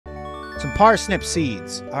Some parsnip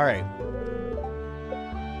seeds. All right.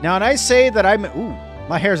 Now, when I say that I'm... Ooh,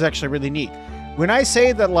 my hair's actually really neat. When I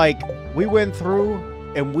say that, like, we went through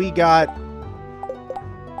and we got,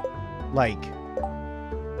 like,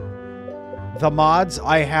 the mods,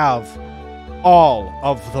 I have all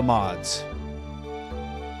of the mods.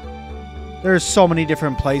 There's so many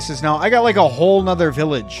different places now. I got, like, a whole nother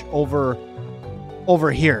village over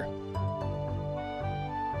here.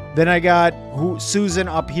 Then I got Susan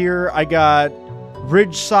up here. I got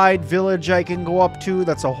Ridgeside Village I can go up to.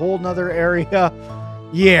 That's a whole nother area.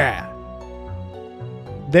 Yeah.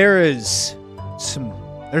 There's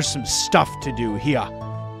some stuff to do here.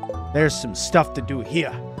 There's some stuff to do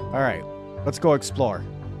here. All right. Let's go explore.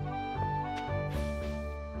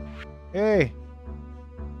 Hey.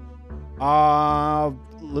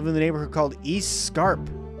 Live in the neighborhood called East Scarp.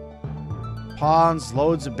 Ponds,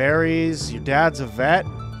 loads of berries. Your dad's a vet.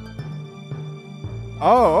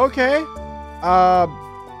 Oh, okay.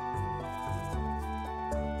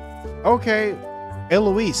 Okay.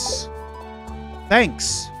 Eloise.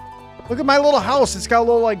 Thanks. Look at my little house. It's got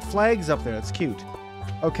little, like, flags up there. That's cute.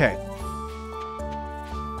 Okay.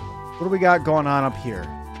 What do we got going on up here?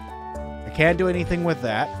 I can't do anything with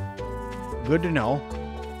that. Good to know.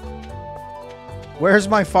 Where's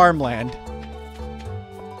my farmland?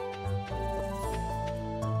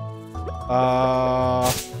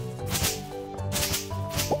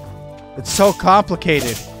 It's so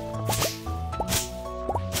complicated.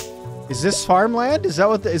 Is this farmland? Is that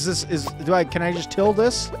what can I just till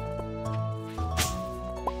this?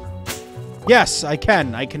 Yes, I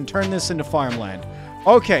can. I can turn this into farmland.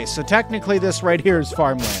 Okay, so technically this right here is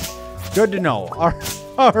farmland. Good to know.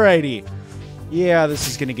 Alrighty. Yeah, this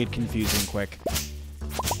is gonna get confusing quick.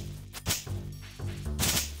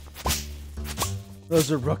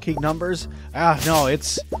 Those are rookie numbers? Ah, no,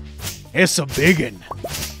 it's a biggin.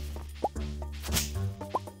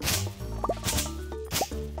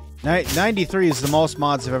 93 is the most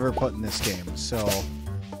mods I've ever put in this game, so...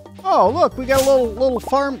 Oh, look, we got a little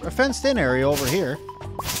farm, a fenced-in area over here.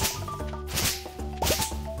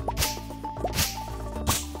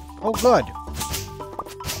 Oh, good.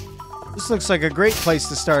 This looks like a great place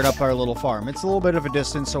to start up our little farm. It's a little bit of a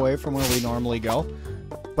distance away from where we normally go.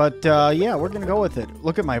 But, yeah, we're gonna go with it.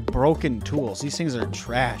 Look at my broken tools. These things are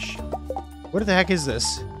trash. What the heck is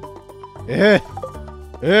this?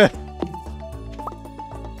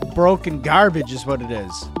 Broken garbage is what it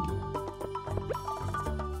is.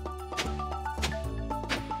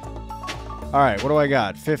 Alright, what do I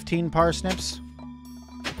got? 15 parsnips?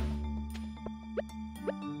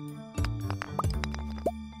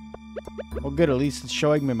 Well, good. At least it's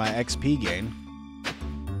showing me my XP gain.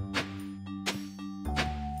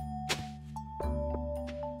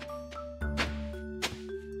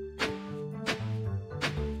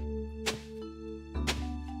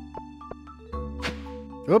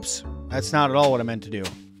 Oops. That's not at all what I meant to do.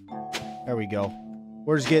 There we go.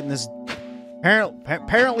 We're just getting this...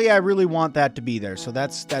 Apparently, I really want that to be there, so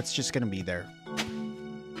that's just going to be there.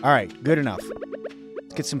 All right, good enough.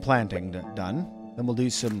 Let's get some planting done. Then we'll do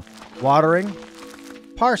some watering.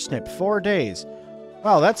 Parsnip, 4 days.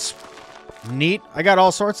 Wow, that's neat. I got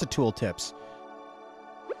all sorts of tool tips.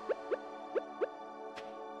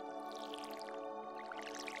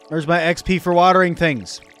 There's my XP for watering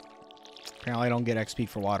things. Apparently, I don't get XP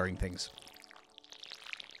for watering things.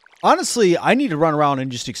 Honestly, I need to run around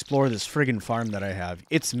and just explore this friggin' farm that I have.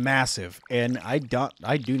 It's massive, and I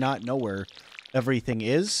do not know where everything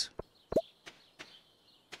is.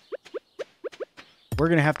 We're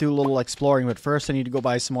gonna have to do a little exploring, but first I need to go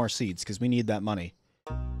buy some more seeds, because we need that money.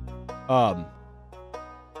 Hello?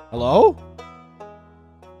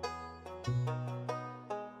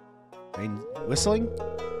 Whistling?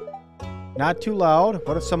 Not too loud.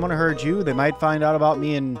 What if someone heard you? They might find out about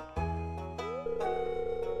me and...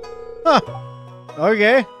 Huh.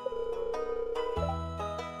 Okay.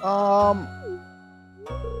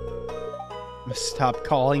 Stop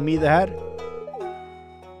calling me that.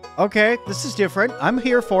 Okay, this is different. I'm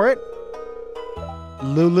here for it.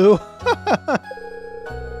 Lulu.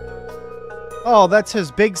 Oh, that's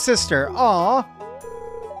his big sister. Aw.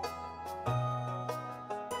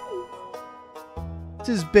 It's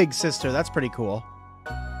his big sister. That's pretty cool.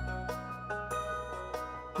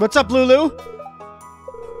 What's up, Lulu?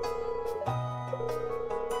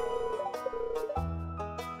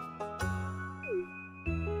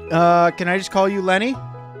 Can I just call you Lenny?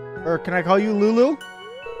 Or can I call you Lulu?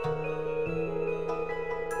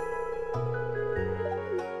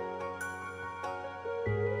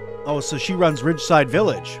 Oh, so she runs Ridgeside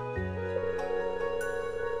Village.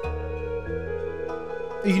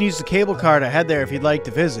 You can use the cable car to head there if you'd like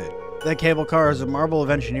to visit. That cable car is a marvel of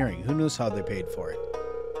engineering. Who knows how they paid for it?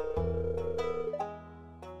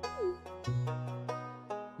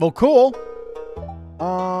 Well, cool.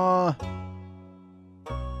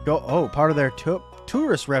 Part of their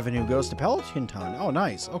tourist revenue goes to Pelican Town. Oh,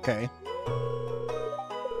 nice. Okay.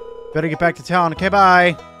 Better get back to town. Okay,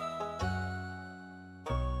 bye.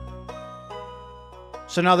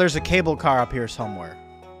 So now there's a cable car up here somewhere.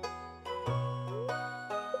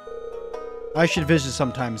 I should visit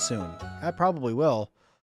sometime soon. I probably will.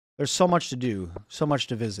 There's so much to do. So much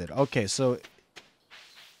to visit. Okay, so...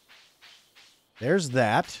 there's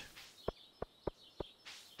that.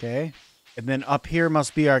 Okay. And then up here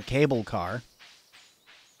must be our cable car.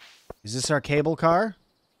 Is this our cable car?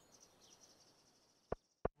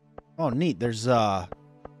 Oh, neat. There's, Oh,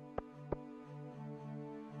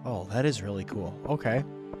 that is really cool. Okay.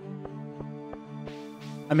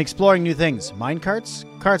 I'm exploring new things. Mine carts?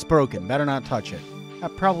 Cart's broken. Better not touch it.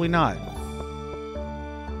 Probably not.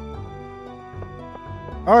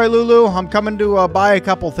 Alright, Lulu. I'm coming to buy a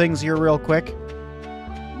couple things here real quick.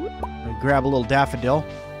 Grab a little daffodil.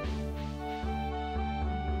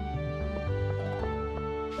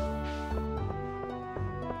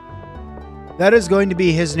 That is going to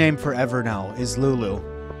be his name forever now, is Lulu.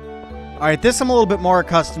 Alright, this I'm a little bit more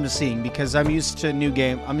accustomed to seeing because I'm used to new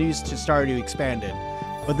game. I'm used to Stardew Expanded.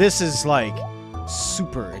 But this is like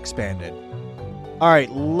super expanded.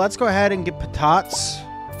 Alright, let's go ahead and get patatas.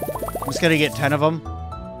 I'm just gonna get 10 of them.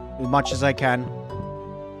 As much as I can.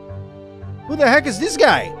 Who the heck is this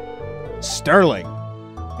guy? Sterling.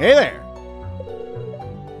 Hey there.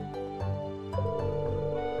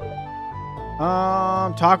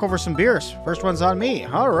 Talk over some beers. First one's on me.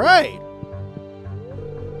 All right.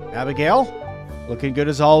 Abigail, looking good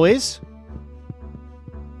as always.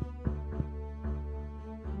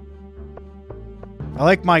 I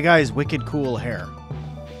like my guy's wicked cool hair.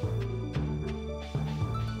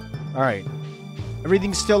 All right.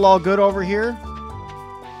 Everything's still all good over here?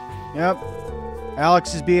 Yep.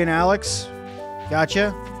 Alex is being Alex.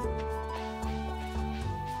 Gotcha.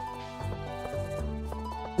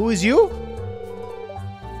 Who is you?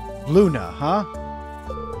 Luna, huh?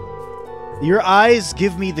 Your eyes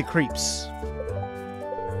give me the creeps.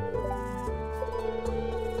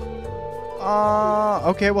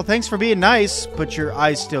 Okay, well, thanks for being nice, but your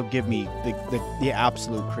eyes still give me the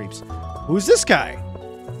absolute creeps. Who's this guy?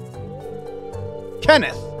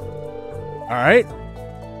 Kenneth. All right.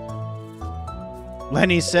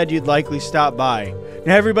 Lenny said you'd likely stop by.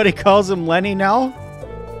 Now everybody calls him Lenny now?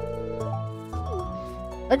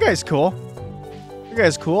 That guy's cool. That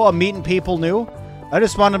guy's cool. I'm meeting people new. I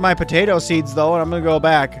just wanted my potato seeds, though, and I'm going to go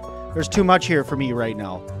back. There's too much here for me right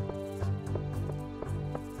now.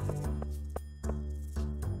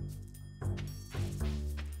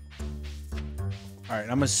 Alright,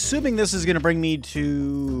 I'm assuming this is going to bring me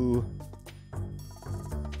to...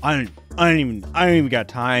 I don't even got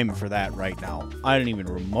time for that right now. I don't even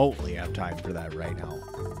remotely have time for that right now.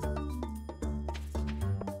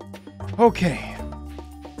 Okay.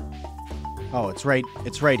 Oh, it's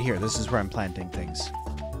right here. This is where I'm planting things.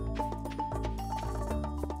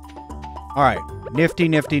 All right. Nifty,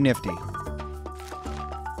 nifty, nifty.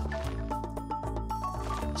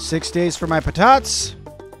 6 days for my patatas.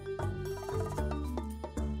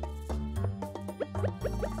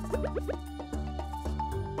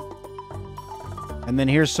 And then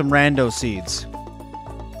here's some rando seeds.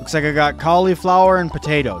 Looks like I got cauliflower and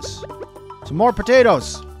potatoes. Some more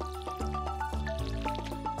potatoes.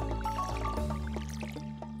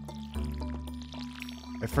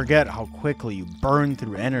 I forget how quickly you burn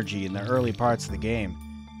through energy in the early parts of the game.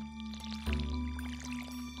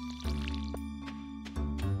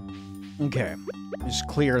 Okay. Just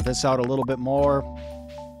clear this out a little bit more.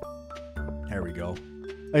 There we go.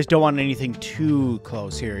 I just don't want anything too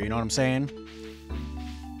close here, you know what I'm saying?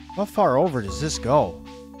 How far over does this go?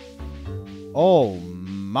 Oh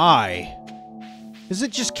my. Does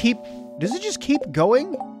it just keep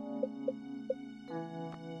going?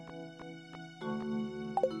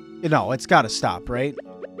 You know, it's got to stop, right?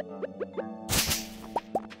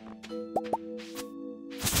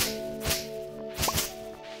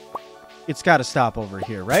 It's got to stop over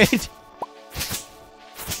here, right?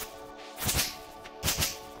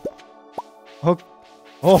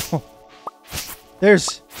 Oh.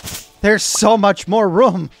 There's so much more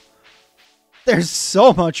room. There's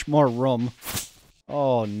so much more room.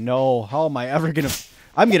 Oh no, how am I ever gonna...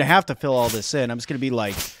 I'm gonna have to fill all this in. I'm just gonna be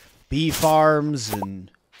like bee farms and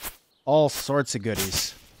all sorts of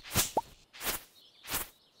goodies.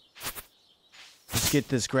 Just get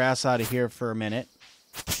this grass out of here for a minute.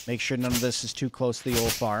 Make sure none of this is too close to the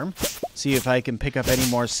old farm. See if I can pick up any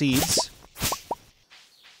more seeds.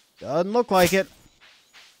 Doesn't look like it.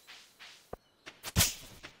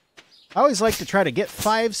 I always like to try to get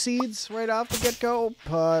 5 seeds right off the get-go,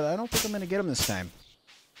 but I don't think I'm going to get them this time.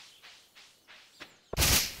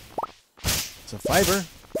 It's a fiber.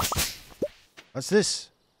 What's this?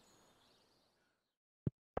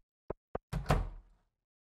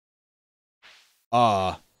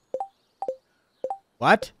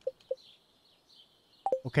 What?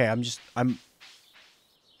 Okay,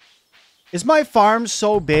 Is my farm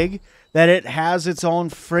so big that it has its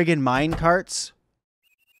own friggin' mine carts?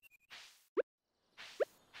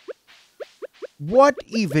 What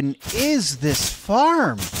even is this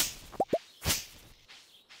farm?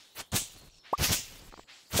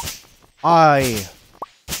 The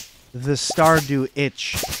Stardew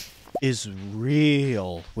itch is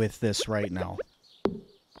real with this right now.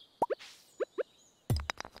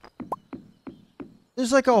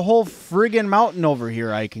 There's like a whole friggin' mountain over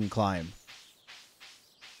here I can climb.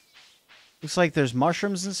 Looks like there's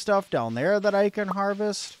mushrooms and stuff down there that I can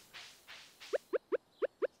harvest.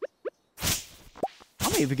 I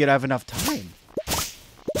don't even have enough time.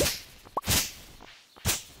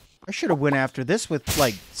 I should have went after this with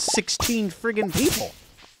like 16 friggin' people.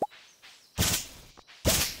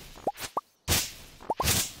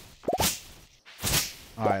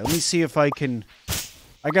 Alright, let me see if I can...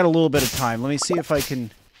 I got a little bit of time. Let me see if I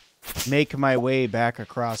can make my way back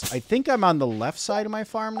across. I think I'm on the left side of my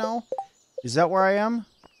farm now. Is that where I am?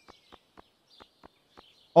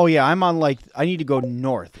 Oh yeah, I'm on like... I need to go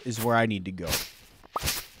north is where I need to go.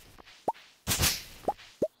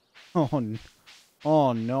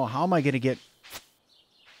 Oh no, how am I going to get...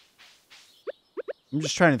 I'm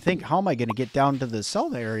just trying to think, how am I going to get down to the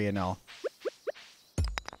south area now?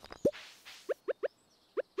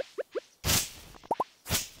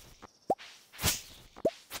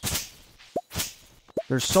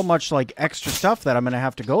 There's so much, like, extra stuff that I'm going to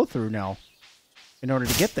have to go through now in order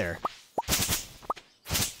to get there.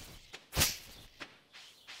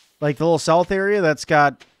 Like the little south area that's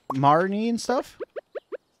got Marnie and stuff?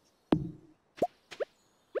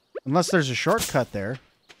 Unless there's a shortcut there.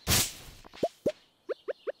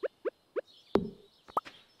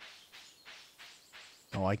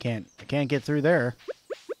 Oh, I can't get through there.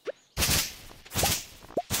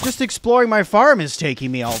 Just exploring my farm is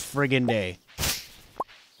taking me all friggin' day.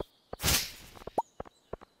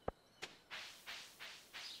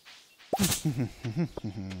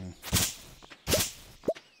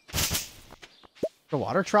 The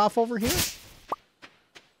water trough over here?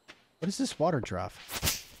 What is this water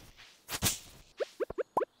trough?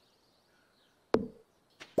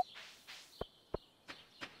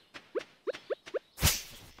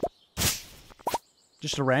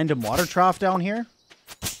 Just a random water trough down here?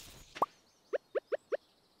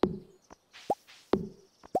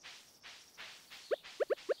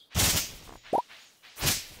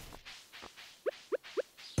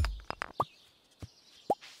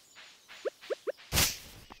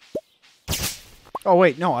 Oh,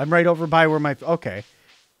 wait, no, I'm right over by where my... Okay.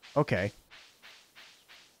 Okay.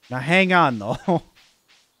 Now, hang on, though.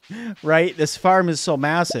 Right? This farm is so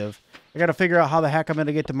massive. I gotta figure out how the heck I'm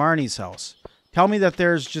gonna get to Marnie's house. Tell me that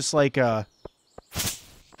there's just, like, a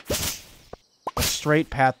straight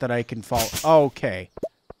path that I can follow. Okay.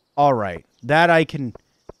 Alright. That I can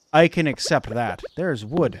accept that. There's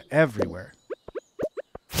wood everywhere.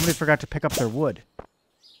 Somebody forgot to pick up their wood.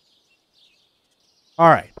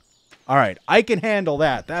 Alright. Alright, I can handle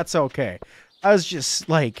that. That's okay. I was just,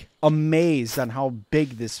 like, amazed on how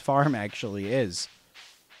big this farm actually is.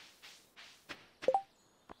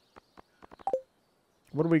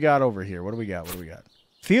 What do we got over here? What do we got? What do we got?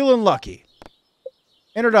 Feeling lucky.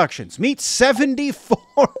 Introductions. Meet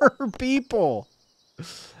 74 people.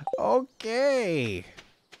 Okay.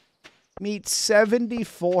 Meet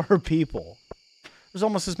 74 people. There's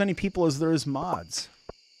almost as many people as there is mods.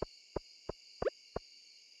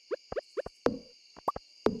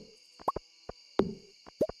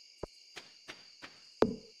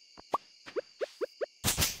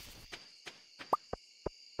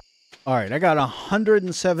 Alright, I got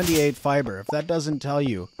 178 fiber. If that doesn't tell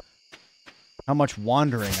you how much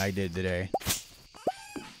wandering I did today.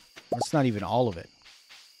 That's not even all of it.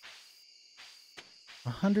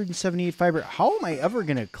 178 fiber. How am I ever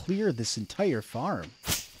going to clear this entire farm?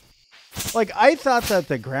 Like, I thought that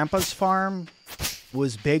the grandpa's farm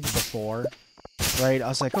was big before, right? I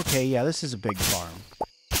was like, okay, yeah, this is a big farm.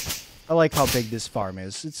 I like how big this farm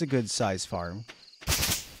is. It's a good size farm.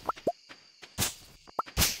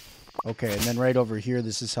 Okay, and then right over here,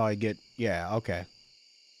 this is how I get... Yeah, okay.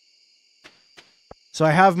 So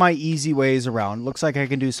I have my easy ways around. Looks like I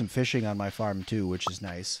can do some fishing on my farm too, which is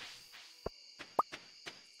nice.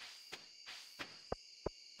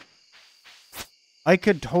 I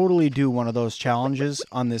could totally do one of those challenges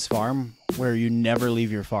on this farm where you never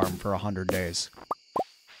leave your farm for 100 days.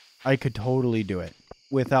 I could totally do it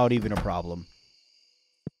without even a problem.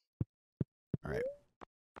 All right.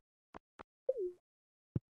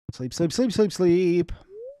 Sleep, sleep, sleep, sleep, sleep.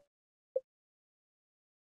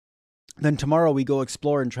 Then tomorrow we go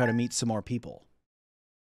explore and try to meet some more people.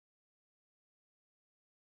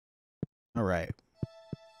 All right.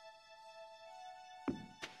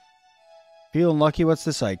 Feeling lucky? What's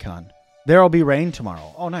this icon? There'll be rain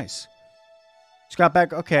tomorrow. Oh, nice. Just got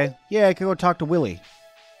back. Okay. Yeah, I can go talk to Willie.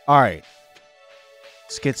 All right.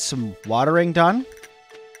 Let's get some watering done.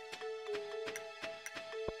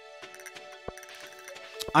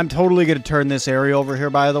 I'm totally going to turn this area over here,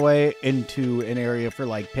 by the way, into an area for,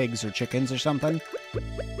 like, pigs or chickens or something.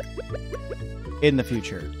 In the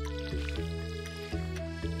future.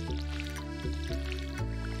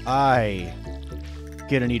 I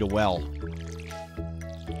gonna need a well.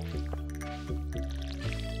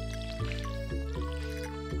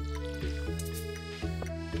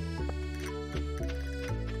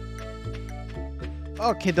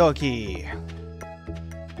 Okie dokie.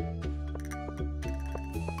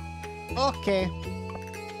 Okay.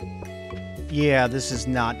 Yeah, this is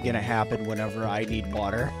not gonna happen whenever I need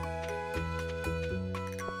water.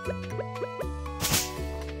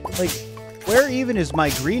 Like, where even is my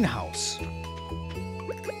greenhouse?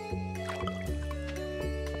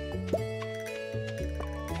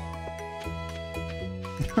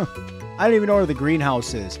 I don't even know where the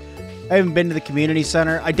greenhouse is. I haven't been to the community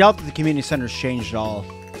center. I doubt that the community center's changed at all.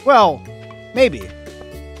 Well, maybe.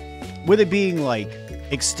 With it being, like,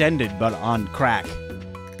 extended but on crack.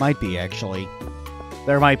 Might be, actually.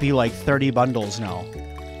 There might be, like, 30 bundles now.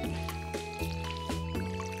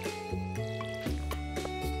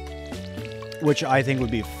 Which I think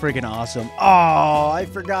would be friggin' awesome. Oh, I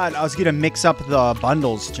forgot. I was going to mix up the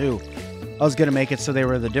bundles, too. I was going to make it so they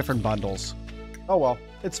were the different bundles. Oh, well.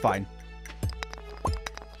 It's fine.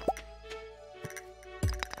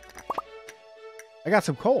 I got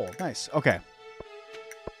some coal. Nice. Okay.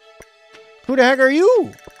 Who the heck are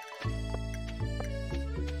you?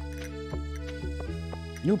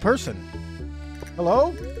 New person.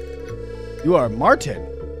 Hello? You are Martin.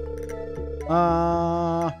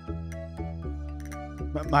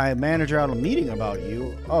 My manager had a meeting about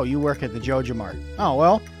you. Oh, you work at the Joja Mart. Oh,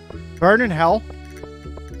 well. Burn in hell.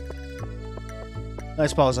 I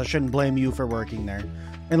suppose I shouldn't blame you for working there.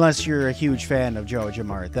 Unless you're a huge fan of Joja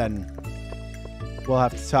Mart, then we'll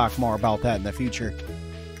have to talk more about that in the future.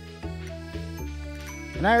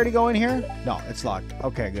 Can I already go in here? No, it's locked.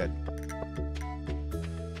 Okay, good.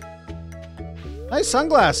 Nice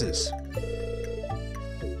sunglasses.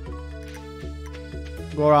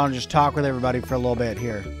 Go around and just talk with everybody for a little bit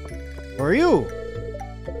here. Who are you?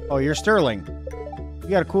 Oh, you're Sterling. You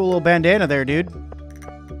got a cool little bandana there, dude.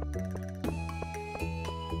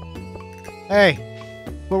 Hey,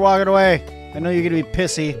 we're walking away. I know you're going to be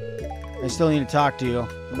pissy. I still need to talk to you.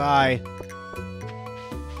 Bye.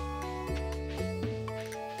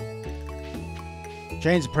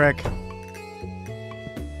 Shane's a prick.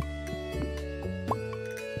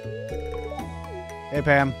 Hey,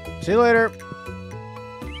 Pam. See you later.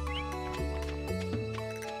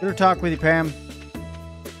 Good to talk with you, Pam.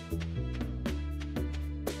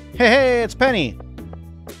 Hey, it's Penny.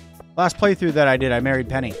 Last playthrough that I did, I married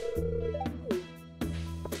Penny.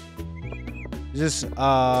 Is this,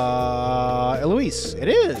 Eloise? It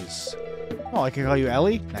is. Oh, I can call you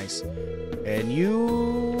Ellie? Nice. And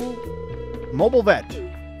you... Mobile Vet.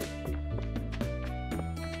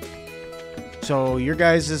 So, your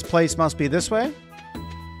guys' place must be this way?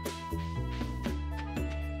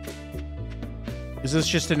 Is this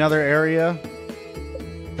just another area?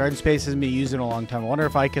 Garden space hasn't been used in a long time. I wonder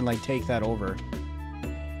if I can, like, take that over.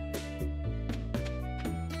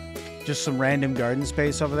 Just some random garden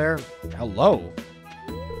space over there. Hello.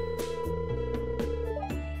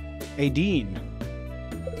 Adine.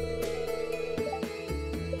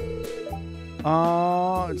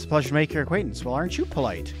 It's a pleasure to make your acquaintance. Well, aren't you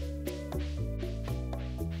polite?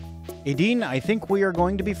 Adine, I think we are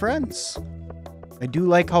going to be friends. I do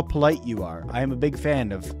like how polite you are. I am a big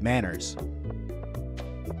fan of manners.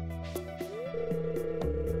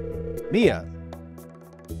 Mia.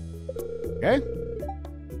 Okay.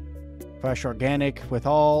 Fresh organic with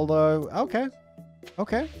all the... Okay.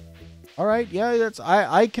 Okay. All right. Yeah, that's...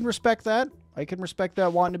 I can respect that. I can respect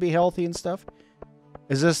that wanting to be healthy and stuff.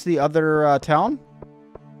 Is this the other town?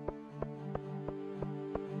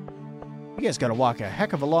 You guys gotta walk a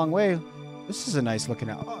heck of a long way. This is a nice looking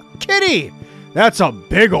house. Oh, kitty! That's a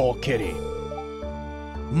big old kitty.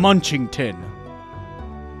 Munchington.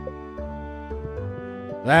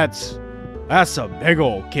 That's a big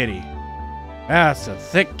old kitty. That's a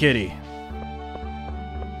thick kitty.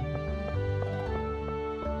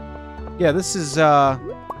 Yeah, this is,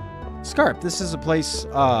 Scarp. This is a place,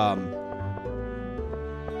 why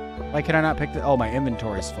can I not pick the... Oh, my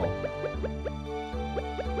inventory's full.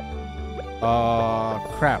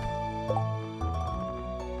 Crap.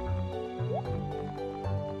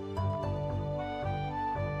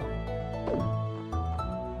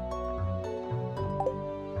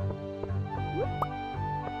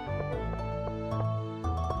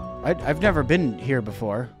 I've never been here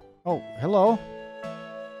before. Oh, hello.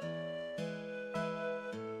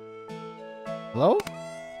 Hello?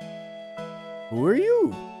 Who are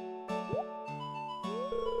you?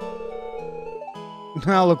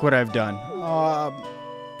 Now look what I've done.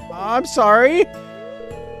 I'm sorry.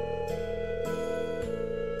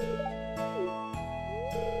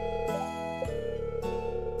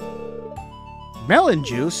 Melon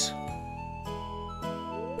juice?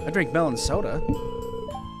 I drink melon soda.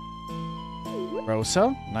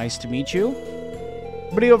 Rosa, nice to meet you.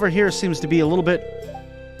 Everybody over here seems to be a little bit...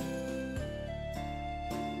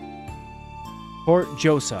 Port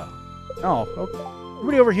Josa. Oh, okay.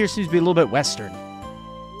 Everybody over here seems to be a little bit western.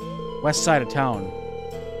 West side of town.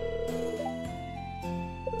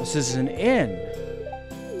 This is an inn.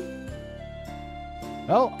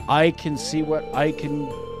 Well, I can see what I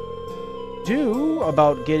can do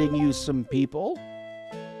about getting you some people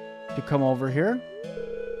to come over here.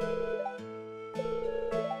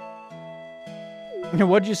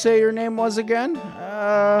 What'd you say your name was again?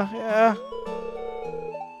 Yeah.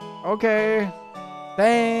 Okay.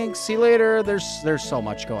 Thanks. See you later. There's so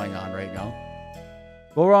much going on right now.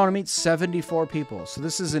 Go around and meet 74 people. So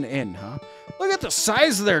this is an inn, huh? Look at the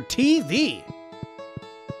size of their TV.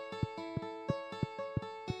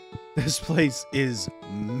 This place is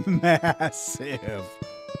massive.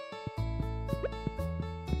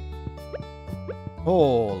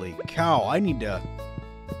 Holy cow. I need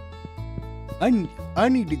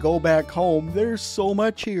to go back home. There's so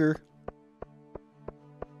much here.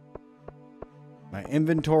 My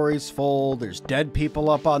inventory's full. There's dead people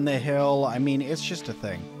up on the hill. I mean, it's just a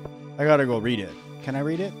thing. I gotta go read it. Can I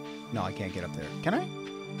read it? No, I can't get up there. Can I?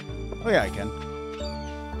 Oh, yeah, I can.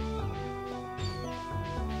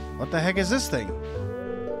 What the heck is this thing?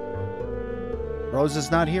 Rose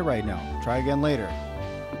is not here right now. Try again later.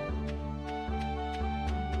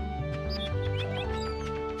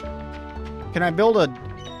 Can I build a...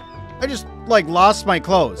 I just, like, lost my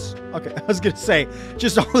clothes. Okay, I was gonna say,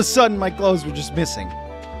 just all of a sudden my clothes were just missing.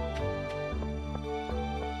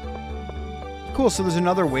 Cool, so there's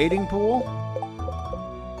another wading pool.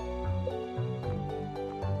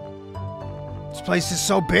 This place is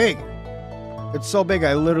so big. It's so big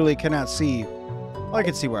I literally cannot see. Oh, I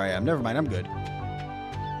can see where I am. Never mind, I'm good.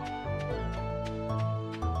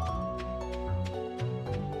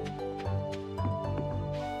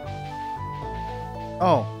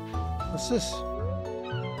 Oh, what's this?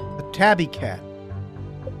 A tabby cat.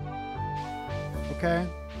 Okay.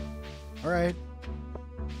 All right.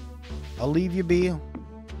 I'll leave you be. I'm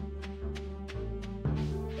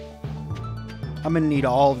gonna need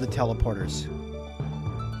all of the teleporters.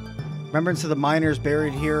 Remembrance of the miners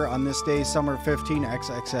buried here on this day, summer 15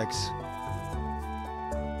 XXX.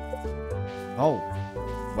 Oh,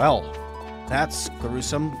 well, that's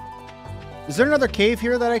gruesome. Is there another cave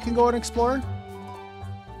here that I can go and explore?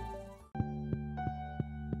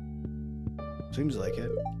 Seems like it.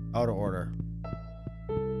 Out of order.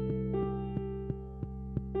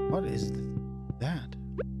 What is that?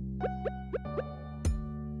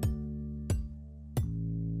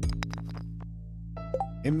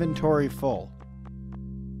 Inventory full.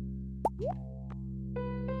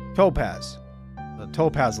 Topaz. The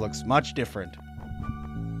topaz looks much different.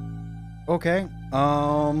 Okay.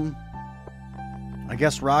 I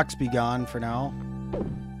guess rocks be gone for now.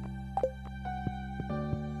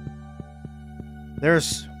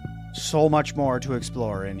 There's so much more to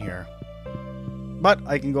explore in here. But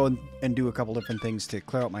I can go and do a couple different things to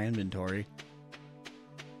clear out my inventory.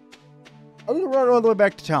 I'm gonna run all the way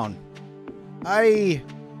back to town. I'm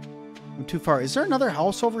too far. Is there another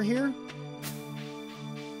house over here?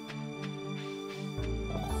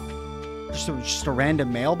 Just a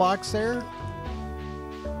random mailbox there?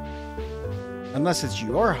 Unless it's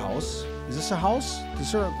your house. Is this a house?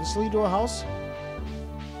 Does this lead to a house?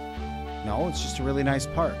 No, it's just a really nice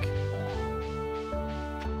park.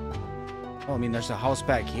 Well, I mean, there's a house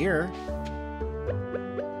back here.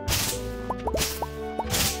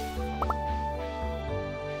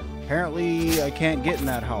 Apparently, I can't get in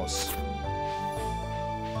that house.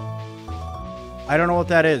 I don't know what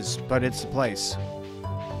that is, but it's a place.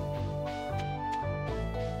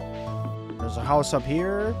 There's a house up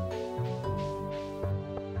here.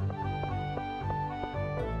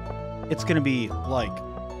 It's gonna be like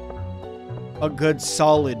a good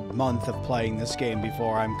solid month of playing this game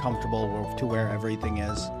before I'm comfortable to where everything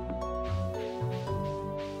is.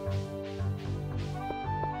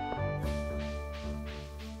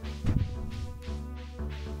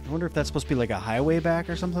 I wonder if that's supposed to be like a highway back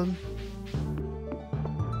or something?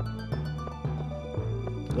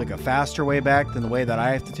 Like a faster way back than the way that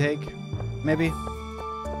I have to take, maybe?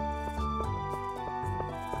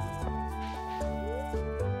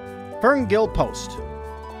 Ferngill Post.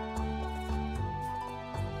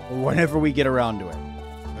 Whenever we get around to it.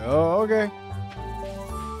 Oh, okay.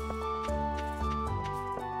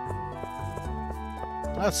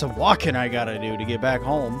 That's some walking I gotta do to get back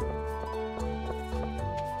home.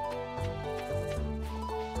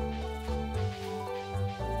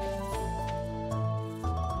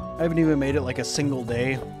 I haven't even made it like a single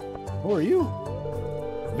day. Who are you?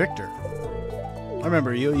 Victor. I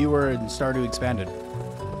remember you. You were in Stardew Expanded.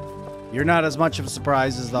 You're not as much of a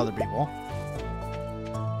surprise as the other people.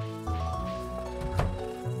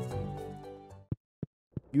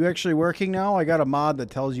 You actually working now? I got a mod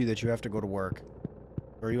that tells you that you have to go to work.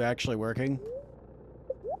 Are you actually working?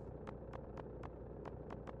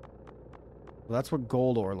 Well, that's what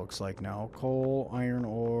gold ore looks like now. Coal, iron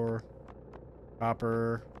ore,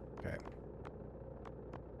 copper. Okay.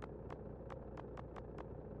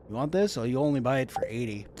 You want this? Oh, you only buy it for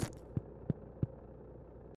 80.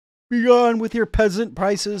 Be gone with your peasant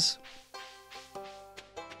prices.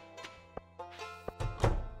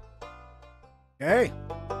 Okay.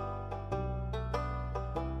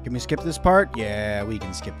 Can we skip this part? Yeah, we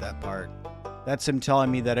can skip that part. That's him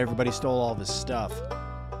telling me that everybody stole all this stuff.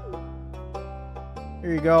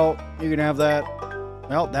 Here you go. You can have that.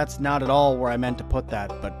 Well, that's not at all where I meant to put that,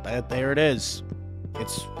 but there it is.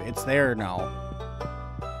 It's there now.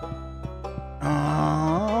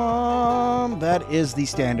 That is the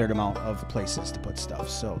standard amount of places to put stuff,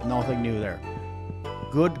 so nothing new there.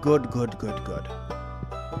 Good, good, good, good, good.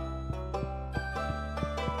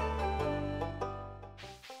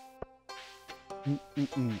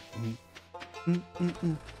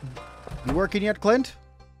 You working yet, Clint?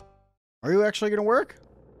 Are you actually gonna work?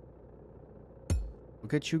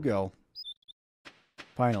 Look at you go.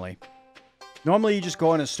 Finally. Normally you just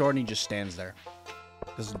go in a store and he just stands there.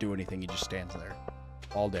 Doesn't do anything, he just stands there.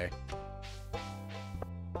 All day.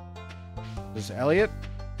 This is Elliot?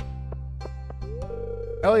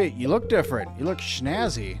 Elliot, you look different. You look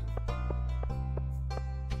snazzy.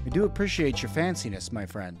 I do appreciate your fanciness, my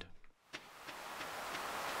friend.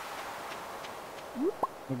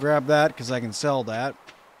 I'll grab that because I can sell that.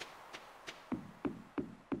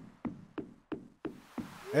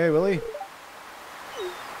 Hey, Willie.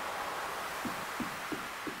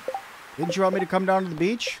 Didn't you want me to come down to the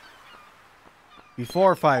beach?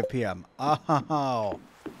 Before 5 p.m. Oh.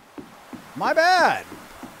 My bad.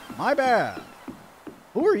 My bad.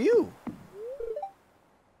 Who are you?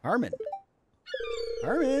 Harmon.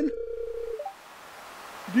 Harmon.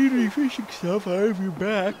 Need any fishing stuff? I have your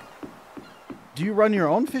back. Do you run your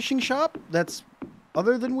own fishing shop that's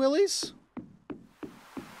other than Willie's?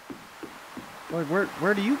 Like,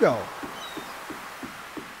 where do you go?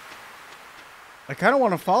 I kind of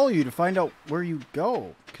want to follow you to find out where you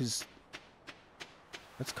go, because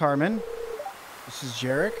that's Carmen. This is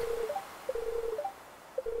Jarek.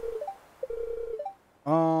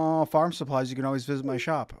 Farm supplies. You can always visit my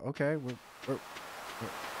shop. Okay.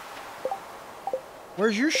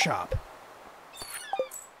 Where's your shop?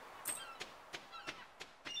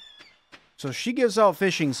 So she gives out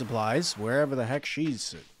fishing supplies wherever the heck she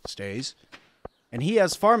stays. And he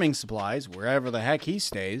has farming supplies wherever the heck he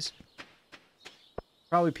stays.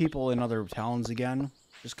 Probably people in other towns again.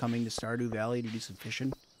 Just coming to Stardew Valley to do some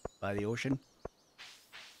fishing by the ocean.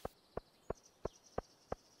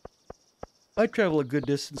 I travel a good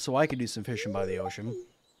distance so I can do some fishing by the ocean.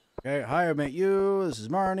 Okay, hi, I met you. This is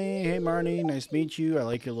Marnie. Hey, Marnie, nice to meet you. I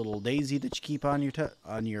like your little daisy that you keep on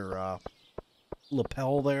your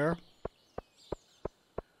lapel there.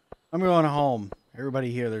 I'm going home.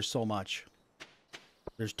 Everybody here, there's so much.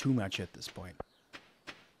 There's too much at this point.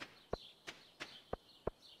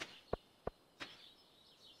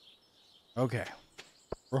 Okay.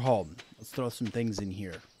 We're home. Let's throw some things in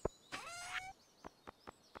here.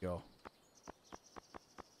 Go.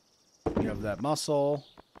 You have that mussel.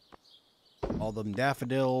 All them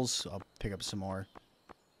daffodils. I'll pick up some more.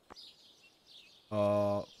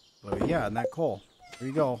 But yeah, and that coal. There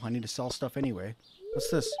you go. I need to sell stuff anyway. What's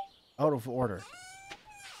this? Out of order.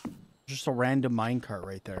 Just a random minecart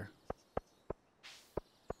right there.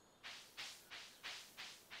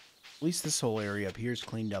 At least this whole area up here is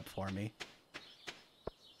cleaned up for me.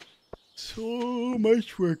 So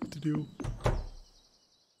much work to do.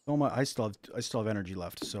 Oh my! I still have energy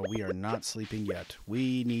left, so we are not sleeping yet.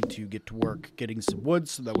 We need to get to work getting some wood,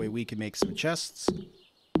 so that way we can make some chests.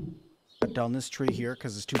 Cut down this tree here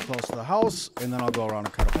because it's too close to the house, and then I'll go around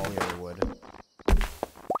and cut up all the other wood.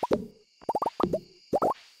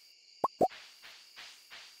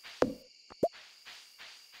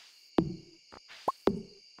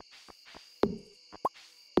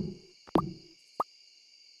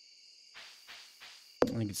 I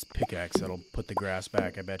think it's pickaxe that'll put the grass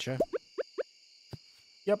back, I betcha.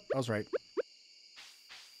 Yep, I was right.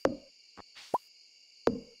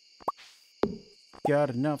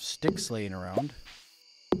 Got enough sticks laying around.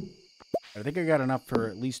 I think I got enough for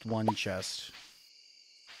at least one chest.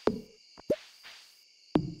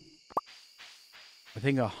 I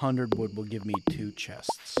think 100 wood will give me 2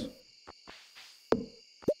 chests.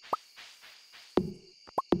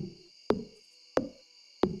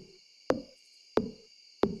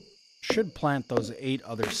 Should plant those 8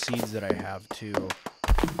 other seeds that I have too.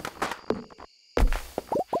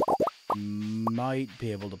 Might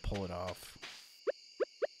be able to pull it off.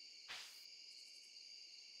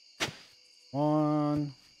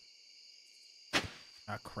 1.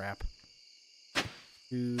 Ah, crap.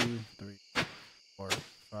 2, 3, 4,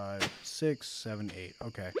 5, 6, 7, 8.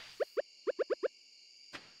 Okay.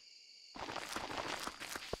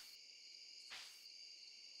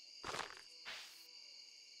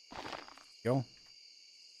 Go. What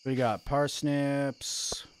do we got?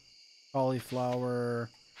 Parsnips, cauliflower,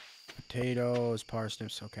 potatoes,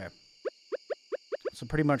 parsnips. Okay. So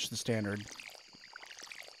pretty much the standard.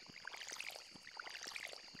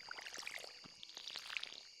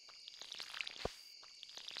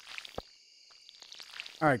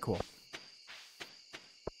 Alright, cool.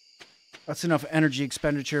 That's enough energy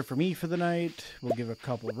expenditure for me for the night. We'll give a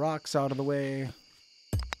couple of rocks out of the way.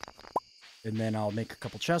 And then I'll make a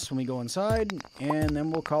couple chests when we go inside. And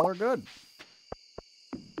then we'll call her good.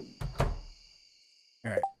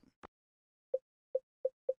 Alright.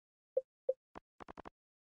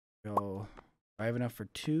 So, I have enough for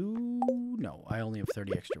 2? No, I only have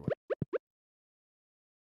 30 extra wood.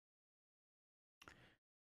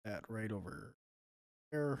 That right over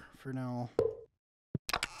there for now.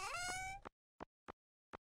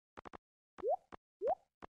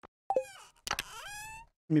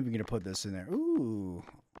 Maybe we're going to put this in there. Ooh,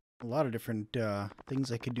 a lot of different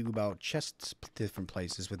things I could do about chests, different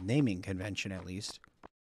places with naming convention at least.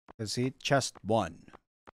 Let's see, chest 1.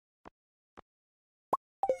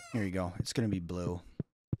 Here you go. It's going to be blue.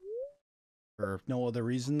 For no other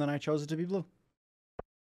reason than I chose it to be blue.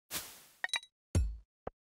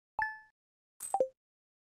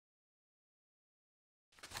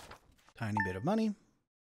 Tiny bit of money.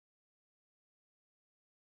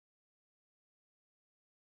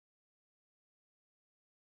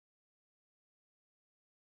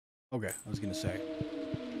 Okay, I was going to say.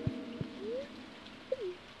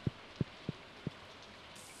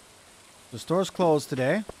 The store's closed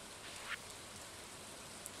today.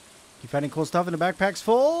 You finding cool stuff in the backpack's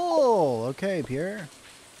full? Okay, Pierre.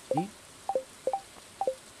 Neat.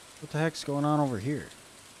 What the heck's going on over here?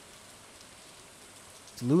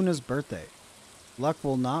 It's Luna's birthday. Luck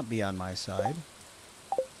will not be on my side.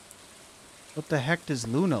 What the heck does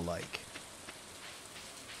Luna like?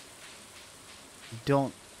 I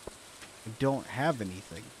don't have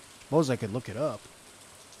anything. Suppose I could look it up.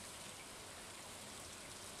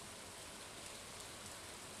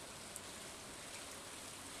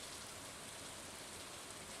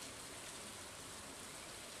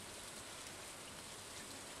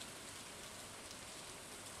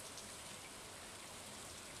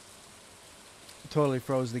 Totally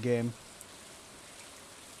froze the game.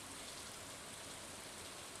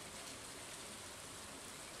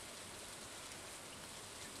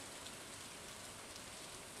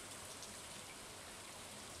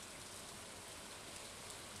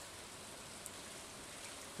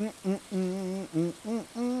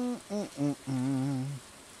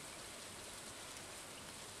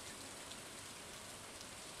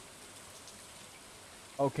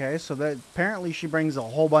 Okay, so that apparently she brings a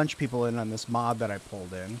whole bunch of people in on this mod that I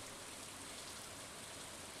pulled in.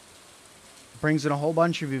 Brings in a whole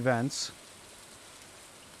bunch of events.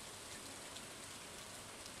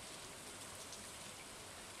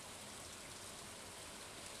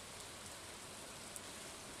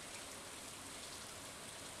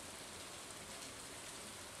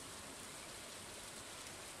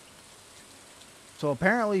 So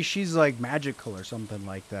apparently she's like magical or something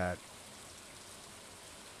like that.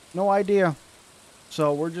 No idea.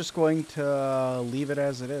 So we're just going to leave it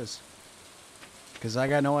as it is. Because I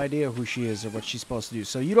got no idea who she is or what she's supposed to do.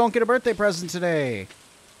 So you don't get a birthday present today.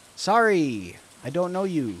 Sorry. I don't know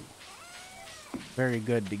you. Very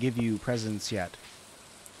good to give you presents yet.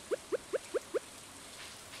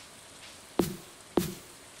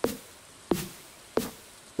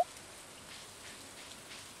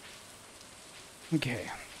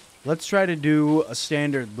 Okay. Let's try to do a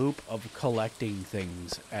standard loop of collecting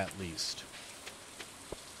things, at least.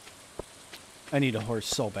 I need a horse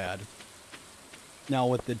so bad. Now,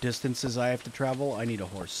 with the distances I have to travel, I need a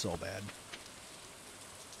horse so bad.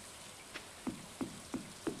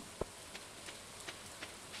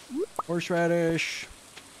 Horseradish.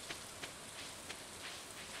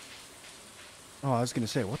 Oh, I was going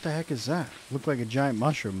to say, what the heck is that? Looked like a giant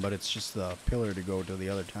mushroom, but it's just the pillar to go to the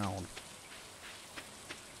other town.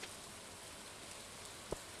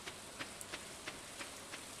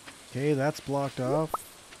 Okay, that's blocked off.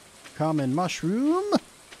 Common mushroom.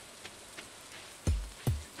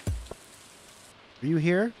 Are you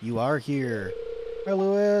here? You are here. Hi,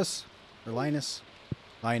 Lewis. Or Linus.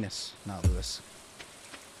 Linus, not Lewis.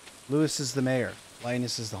 Lewis is the mayor.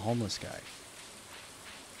 Linus is the homeless guy.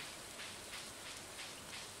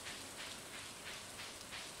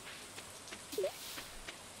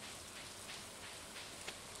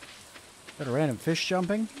 Got a random fish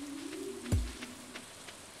jumping?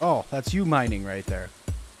 Oh, that's you mining right there.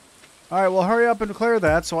 Alright, well hurry up and clear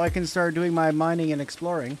that so I can start doing my mining and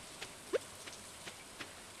exploring.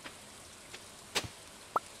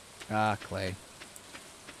 Ah, clay.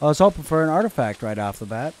 I was hoping for an artifact right off the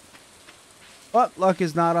bat. But luck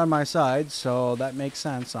is not on my side, so that makes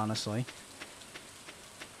sense, honestly.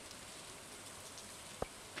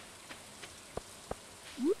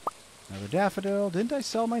 Another daffodil. Didn't I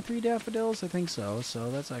sell my 3 daffodils? I think so. So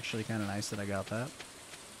that's actually kind of nice that I got that.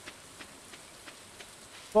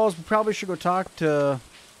 Suppose we probably should go talk to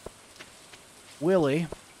Willie.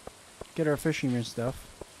 Get our fishing and stuff.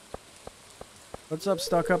 What's up,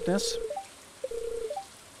 stuck-upness?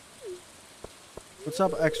 What's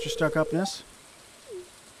up, extra stuck-upness?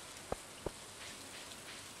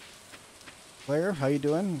 Claire, how you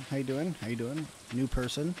doing? How you doing? How you doing? New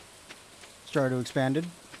person. Stardew Expanded.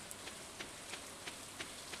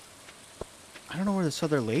 I don't know where this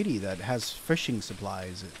other lady that has fishing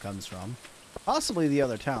supplies it comes from. Possibly the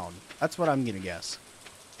other town. That's what I'm gonna guess.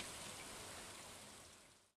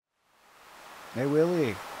 Hey,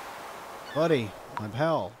 Willie. Buddy, my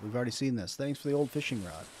pal. We've already seen this. Thanks for the old fishing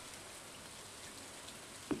rod.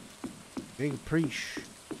 Big appreciate,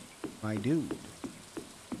 my dude.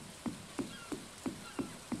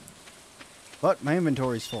 But my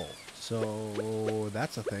inventory's full, so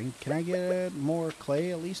that's a thing. Can I get more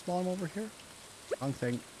clay at least while I'm over here? Wrong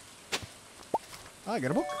thing. Oh, I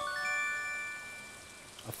got a book.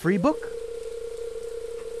 A free book?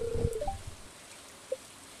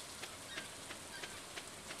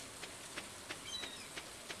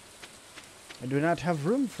 I do not have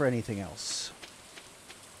room for anything else.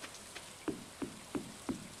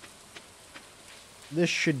 This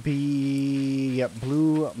should be, yep,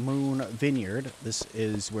 Blue Moon Vineyard. This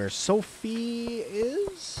is where Sophie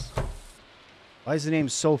is. Why is the name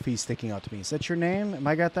Sophie sticking out to me? Is that your name? Am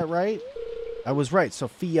I got that right? I was right.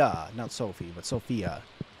 Sophia. Not Sophie, but Sophia.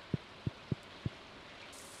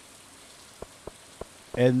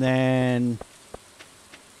 And then...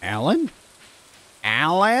 Alan?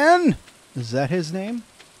 Alan? Is that his name?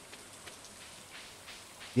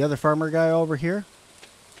 The other farmer guy over here?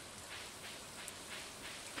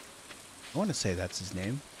 I want to say that's his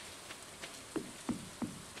name.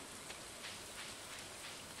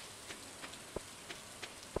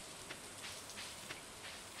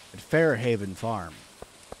 At Fairhaven Farm.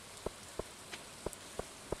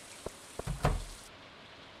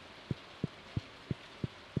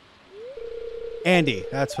 Andy,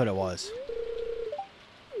 that's what it was.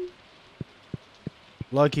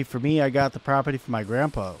 Lucky for me, I got the property from my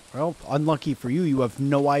grandpa. Well, unlucky for you, you have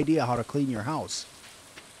no idea how to clean your house.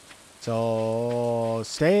 So,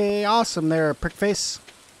 stay awesome there, prickface.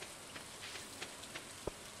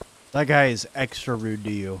 That guy is extra rude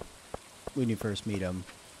to you when you first meet him.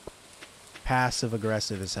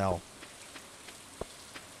 Passive-aggressive as hell.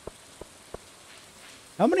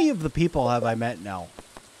 How many of the people have I met now?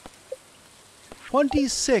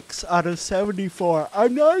 26 out of 74.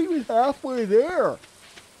 I'm not even halfway there.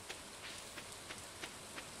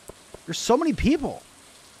 There's so many people.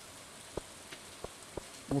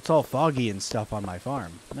 Well, it's all foggy and stuff on my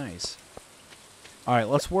farm. Nice. Alright,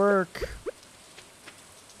 let's work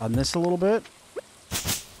on this a little bit.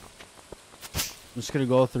 I'm just going to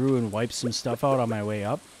go through and wipe some stuff out on my way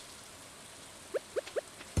up.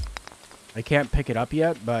 I can't pick it up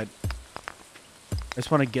yet, but I just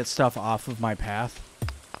want to get stuff off of my path.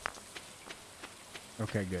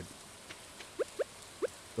 Okay, good.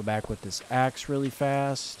 Go back with this axe really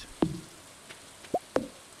fast.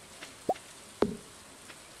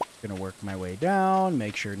 Gonna work my way down,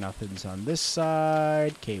 make sure nothing's on this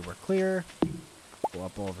side. Okay, we're clear. Go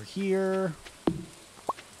up over here.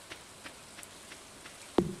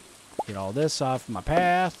 Get all this off my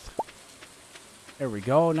path. There we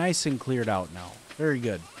go. Nice and cleared out now. Very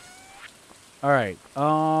good. All right.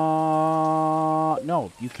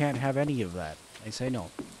 No, you can't have any of that. I say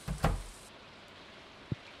no.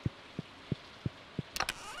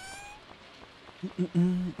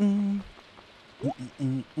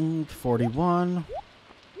 41.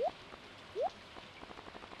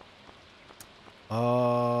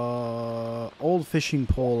 Old fishing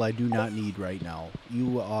pole I do not need right now.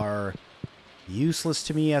 You are useless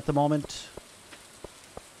to me at the moment.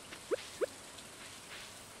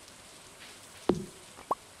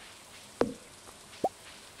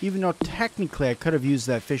 Even though technically I could have used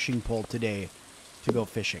that fishing pole today to go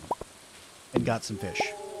fishing and got some fish.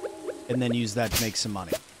 And then use that to make some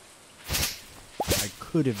money. I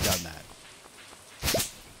could have done that.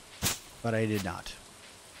 But I did not.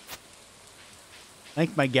 I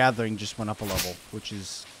think my gathering just went up a level, which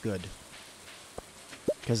is good.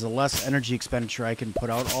 Because the less energy expenditure I can put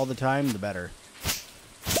out all the time, the better.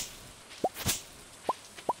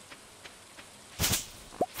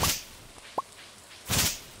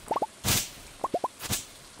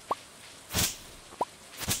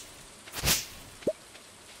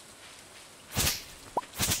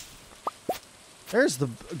 There's the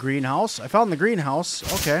greenhouse. I found the greenhouse.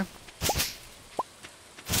 Okay.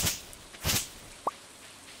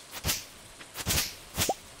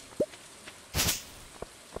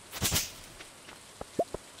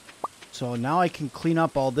 So now I can clean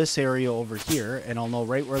up all this area over here, and I'll know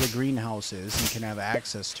right where the greenhouse is and can have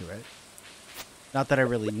access to it. Not that I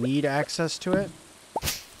really need access to it,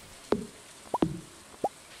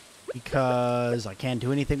 because I can't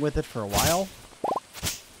do anything with it for a while.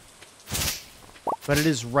 But it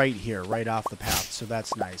is right here, right off the path, so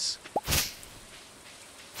that's nice.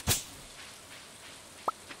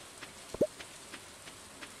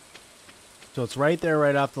 So it's right there,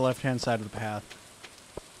 right off the left-hand side of the path.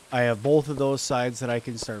 I have both of those sides that I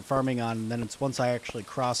can start farming on, and then it's once I actually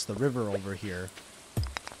cross the river over here,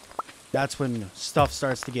 that's when stuff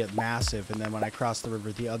starts to get massive, and then when I cross the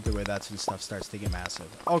river the other way, that's when stuff starts to get massive.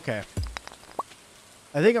 Okay.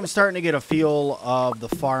 I think I'm starting to get a feel of the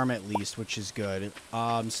farm at least, which is good.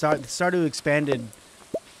 Stardew Expanded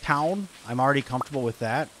Town, I'm already comfortable with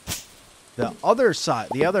that. The other side,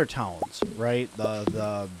 the other towns, right?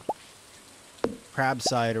 The crab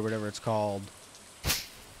side or whatever it's called.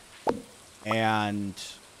 And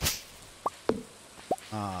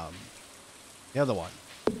the other one,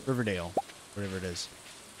 Riverdale, whatever it is.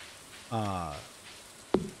 That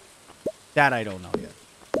I don't know yet.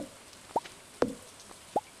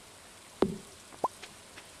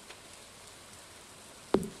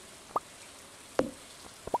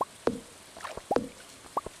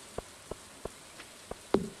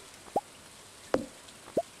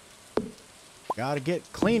 Gotta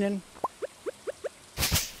get cleaning.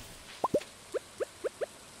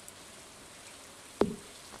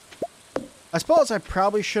 I suppose I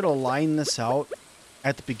probably should have lined this out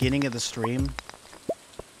at the beginning of the stream.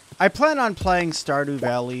 I plan on playing Stardew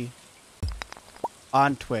Valley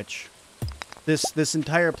on Twitch. This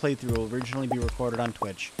entire playthrough will originally be recorded on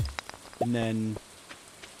Twitch, and then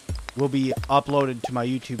will be uploaded to my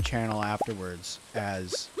YouTube channel afterwards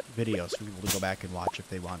as videos for people to go back and watch if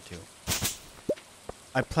they want to.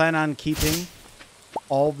 I plan on keeping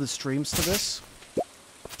all the streams to this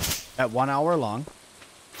at 1 hour long.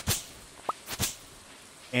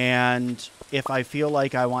 And if I feel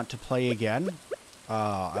like I want to play again,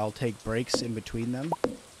 I'll take breaks in between them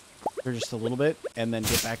for just a little bit and then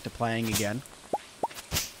get back to playing again.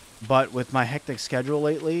 But with my hectic schedule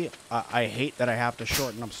lately, I hate that I have to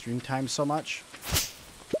shorten up stream time so much.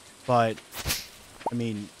 But, I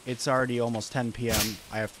mean, it's already almost 10 p.m.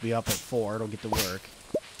 I have to be up at 4 to get to work.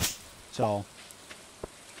 So,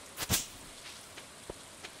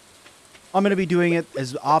 I'm going to be doing it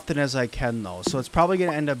as often as I can, though. So it's probably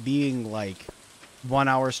going to end up being, like, 1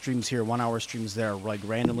 hour streams here, 1 hour streams there, like,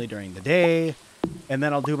 randomly during the day. And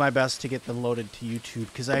then I'll do my best to get them loaded to YouTube,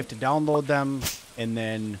 because I have to download them and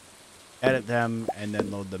then edit them and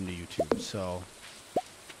then load them to YouTube. So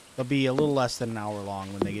they'll be a little less than an hour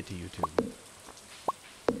long when they get to YouTube.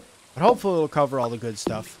 But hopefully it'll cover all the good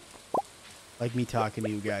stuff. Like me talking to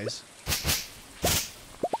you guys.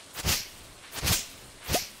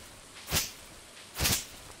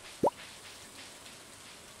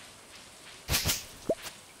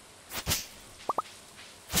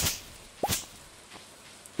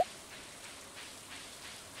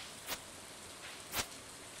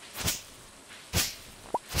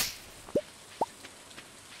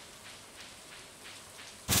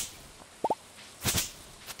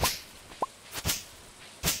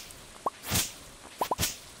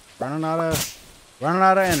 Running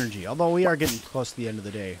out of energy. Although we are getting close to the end of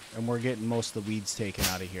the day, and we're getting most of the weeds taken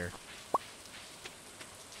out of here,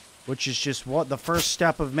 which is just what the first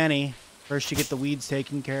step of many. First, you get the weeds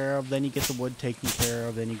taken care of, then you get the wood taken care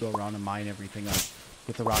of, then you go around and mine everything up,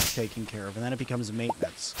 get the rocks taken care of, and then it becomes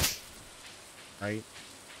maintenance. Right?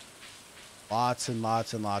 Lots and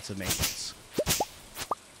lots and lots of maintenance.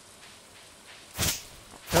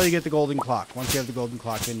 Until you get the golden clock. Once you have the golden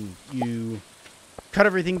clock, then you cut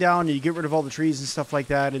everything down, and you get rid of all the trees and stuff like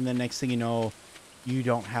that, and then next thing you know, you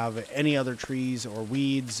don't have any other trees or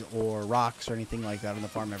weeds or rocks or anything like that on the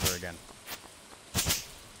farm ever again.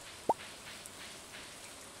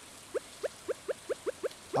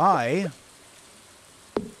 I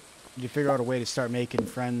need to figure out a way to start making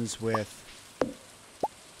friends with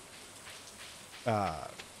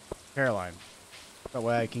Caroline. That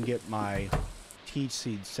way I can get my tea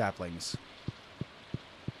seed saplings.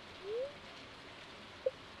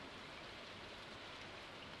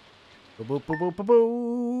 Boop, boop, boop, boop,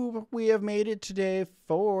 boop. We have made it to day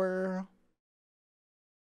 4.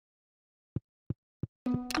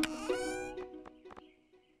 There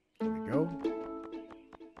we go.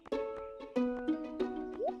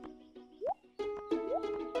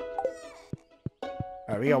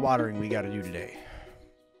 Alright, we got watering we gotta do today.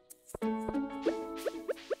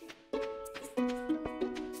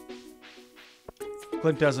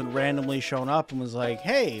 Clint hasn't randomly shown up and was like,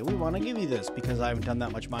 hey, we want to give you this, because I haven't done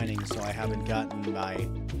that much mining, so I haven't gotten my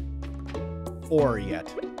ore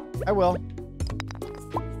yet. I will.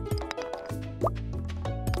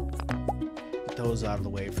 Get those out of the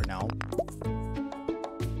way for now.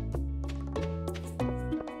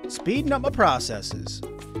 Speeding up my processes.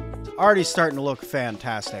 It's already starting to look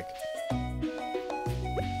fantastic.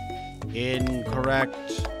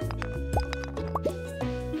 Incorrect.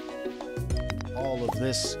 All of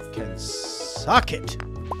this can suck it.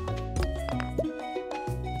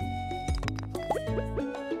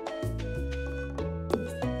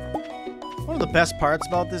 One of the best parts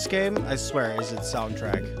about this game, I swear, is its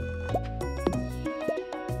soundtrack.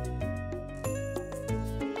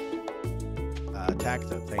 Attack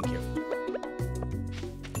them, thank you.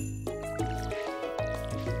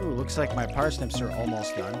 Ooh, looks like my parsnips are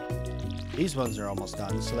almost done. These ones are almost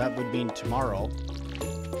done, so that would mean tomorrow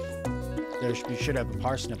we should have a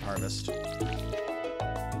parsnip harvest.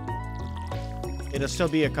 It'll still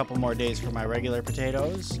be a couple more days for my regular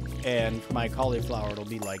potatoes, and for my cauliflower it'll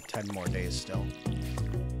be like 10 more days still.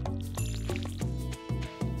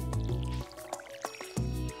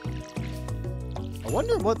 I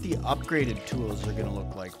wonder what the upgraded tools are gonna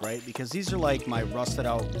look like, right? Because these are like my rusted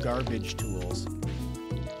out garbage tools.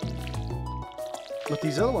 But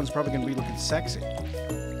these other ones are probably gonna be looking sexy.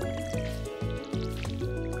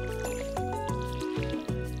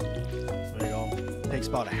 Takes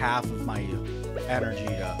about half of my energy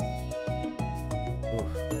to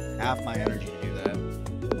do that,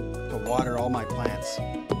 to water all my plants.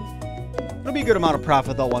 It'll be a good amount of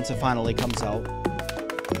profit though once it finally comes out.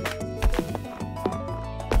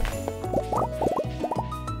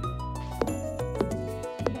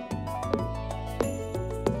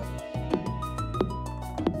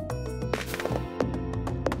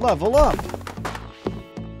 Level up.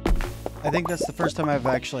 I think that's the first time I've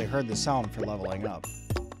actually heard the sound for leveling up.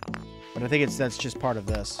 But I think that's just part of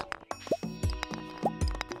this.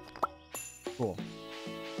 Cool.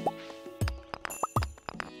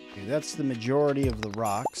 Okay, that's the majority of the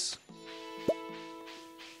rocks.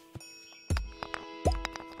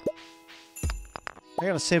 I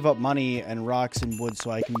gotta save up money and rocks and wood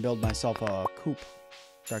so I can build myself a coop.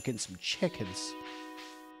 Start getting some chickens.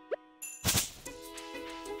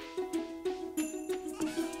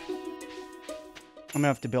 I'm gonna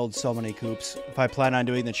have to build so many coops if I plan on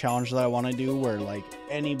doing the challenge that I want to do, where like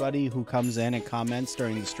anybody who comes in and comments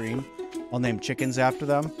during the stream, I'll name chickens after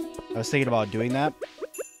them. I was thinking about doing that,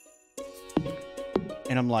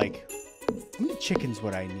 and I'm like, how many chickens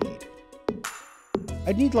would I need?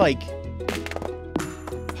 I'd need like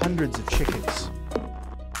hundreds of chickens.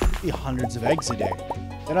 It'd be hundreds of eggs a day.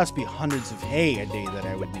 That has to be hundreds of hay a day that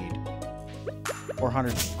I would need, or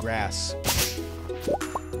hundreds of grass.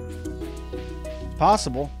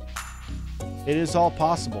 possible. It is all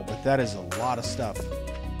possible, but that is a lot of stuff.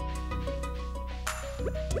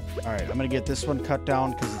 Alright, I'm gonna get this one cut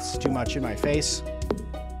down because it's too much in my face.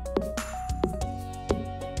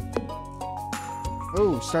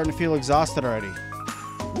 Ooh, starting to feel exhausted already.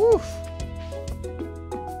 Woo!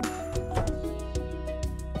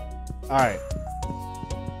 Alright.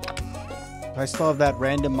 Do I still have that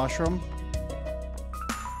random mushroom?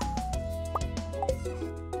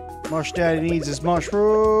 Mush Daddy needs his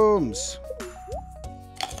mushrooms!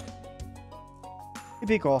 Hey,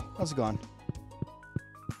 Pico, how's it going?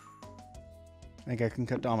 I think I can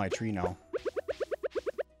cut down my tree now.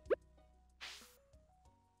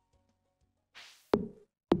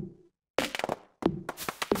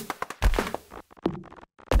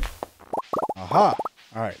 Aha!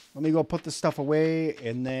 Alright, let me go put this stuff away,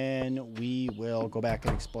 and then we will go back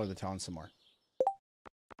and explore the town some more.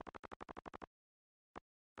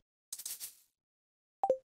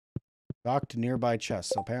 Dock to nearby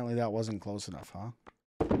chest. So apparently that wasn't close enough, huh?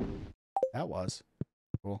 That was.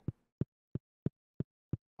 Cool.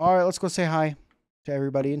 Alright, let's go say hi to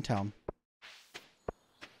everybody in town.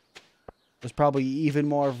 There's probably even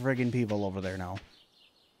more friggin' people over there now.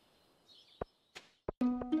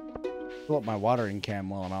 Fill up my watering can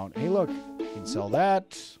while I'm out. Hey, look. I can sell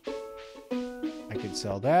that. I can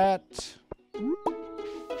sell that.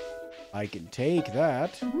 I can take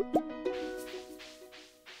that.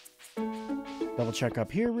 Double check up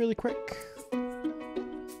here really quick.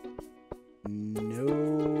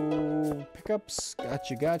 No pickups.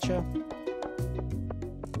 Gotcha, gotcha.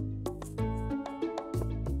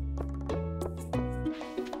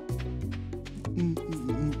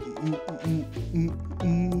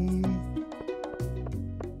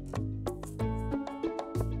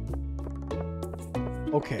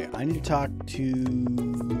 Okay, I need to talk to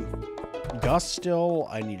Gus still.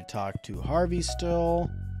 I need to talk to Harvey still.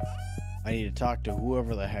 I need to talk to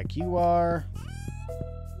whoever the heck you are.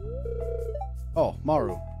 Oh,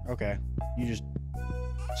 Maru. Okay. You just...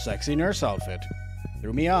 Sexy nurse outfit.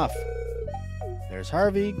 Threw me off. There's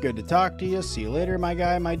Harvey. Good to talk to you. See you later, my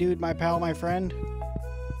guy, my dude, my pal, my friend.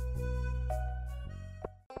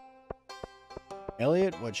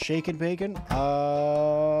 Elliot, what's shaking bacon?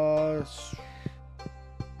 I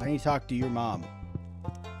need to talk to your mom.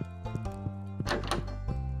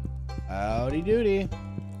 Howdy doody.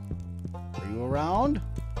 Are you around?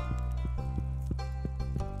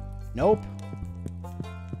 Nope.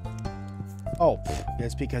 Oh,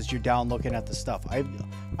 it's because you're down looking at the stuff.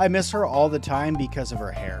 I miss her all the time because of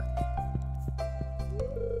her hair.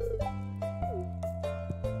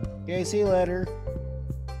 Okay, see you later.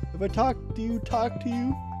 If I talk to you, talk to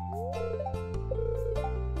you.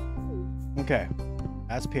 Okay,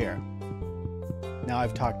 that's Pierre. Now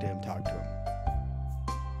I've talked to him, talk to him.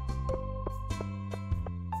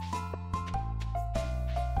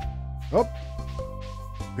 Oh,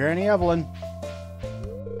 Granny Evelyn.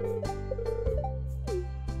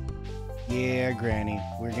 Yeah, Granny,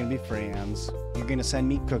 we're gonna be friends. You're gonna send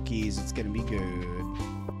me cookies. It's gonna be good.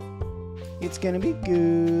 It's gonna be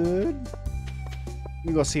good. Let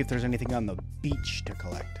me go see if there's anything on the beach to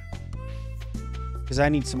collect. Because I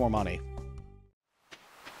need some more money.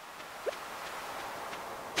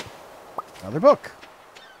 Another book.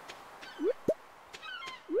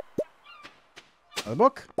 Another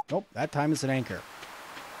book. Nope, that time it's an anchor.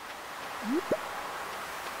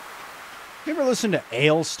 You ever listen to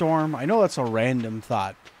Ailstorm? I know that's a random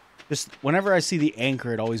thought. Just whenever I see the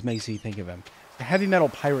anchor, it always makes me think of him. It's a heavy metal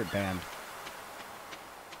pirate band.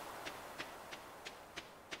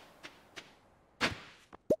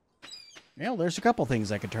 Well, there's a couple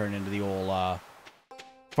things I could turn into the old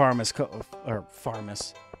Farmus.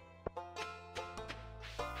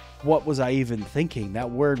 What was I even thinking?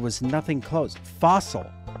 That word was nothing close. Fossil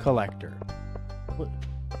collector. What?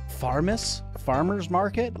 Farmus? Farmer's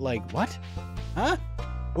market? Like, what? Huh?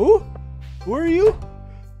 Who? Who are you?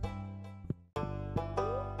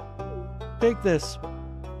 Take this.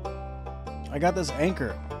 I got this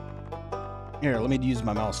anchor. Here, let me use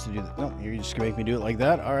my mouse to do that. No, you're just gonna make me do it like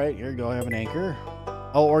that? Alright, here you go. I have an anchor.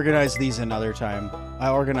 I'll organize these another time. I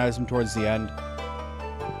organize them towards the end.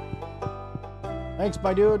 Thanks,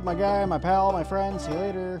 my dude, my guy, my pal, my friend. See you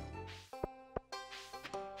later.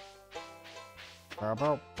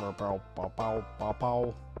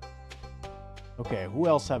 Okay, who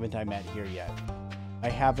else haven't I met here yet? I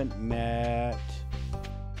haven't met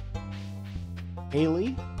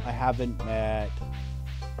Haley. I haven't met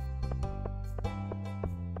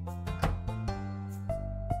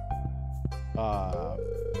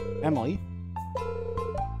Emily.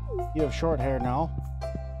 You have short hair now.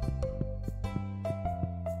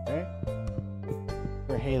 Okay.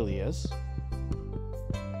 Haley is.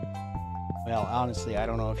 Well, honestly, I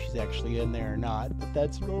don't know if she's actually in there or not, but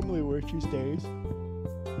that's normally where she stays.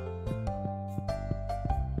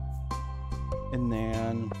 And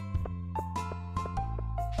then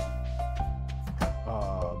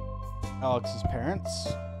Alex's parent,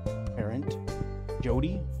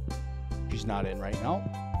 Jody. She's not in right now.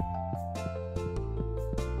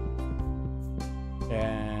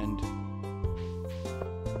 And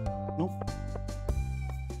nope.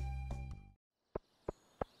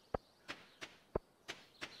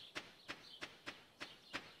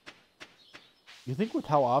 You think with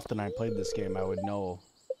how often I played this game, I would know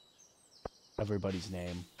everybody's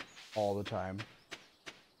name all the time.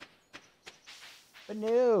 But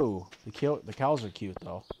no, the cows are cute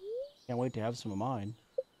though. Can't wait to have some of mine.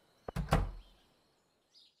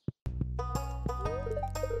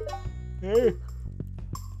 Hey,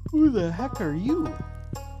 who the heck are you?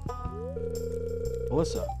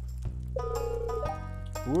 Melissa.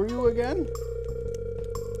 Who are you again?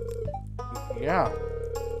 Yeah.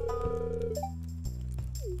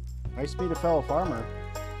 Nice to meet a fellow farmer.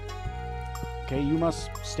 Okay, you must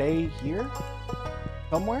stay here?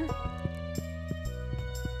 Somewhere?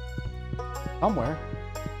 Somewhere.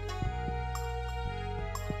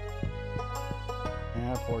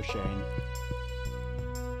 Yeah, poor Shane.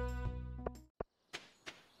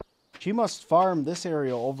 She must farm this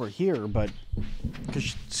area over here, but...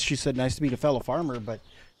 Because she said, nice to meet a fellow farmer, but...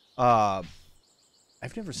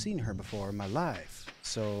 I've never seen her before in my life,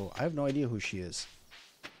 so I have no idea who she is.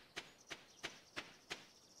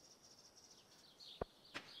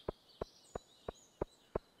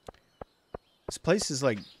 This place is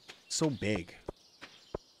like so big.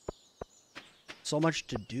 So much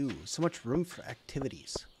to do. So much room for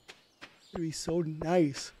activities. It's gonna be so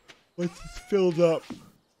nice once it's filled up.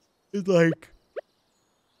 It's like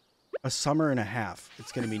a summer and a half.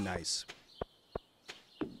 It's gonna be nice.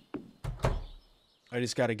 I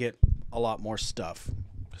just gotta get a lot more stuff.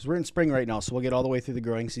 Because we're in spring right now, so we'll get all the way through the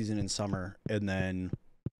growing season in summer. And then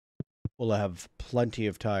we'll have plenty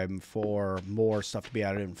of time for more stuff to be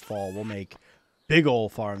added in fall. We'll make big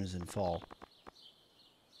old farms in fall.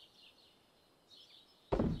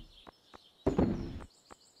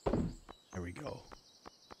 There we go.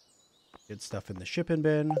 Get stuff in the shipping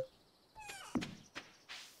bin.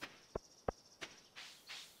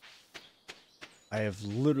 I have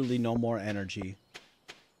literally no more energy.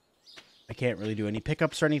 I can't really do any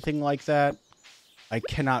pickups or anything like that. I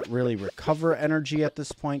cannot really recover energy at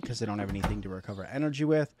this point because I don't have anything to recover energy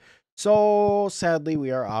with. So, sadly,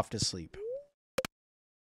 we are off to sleep.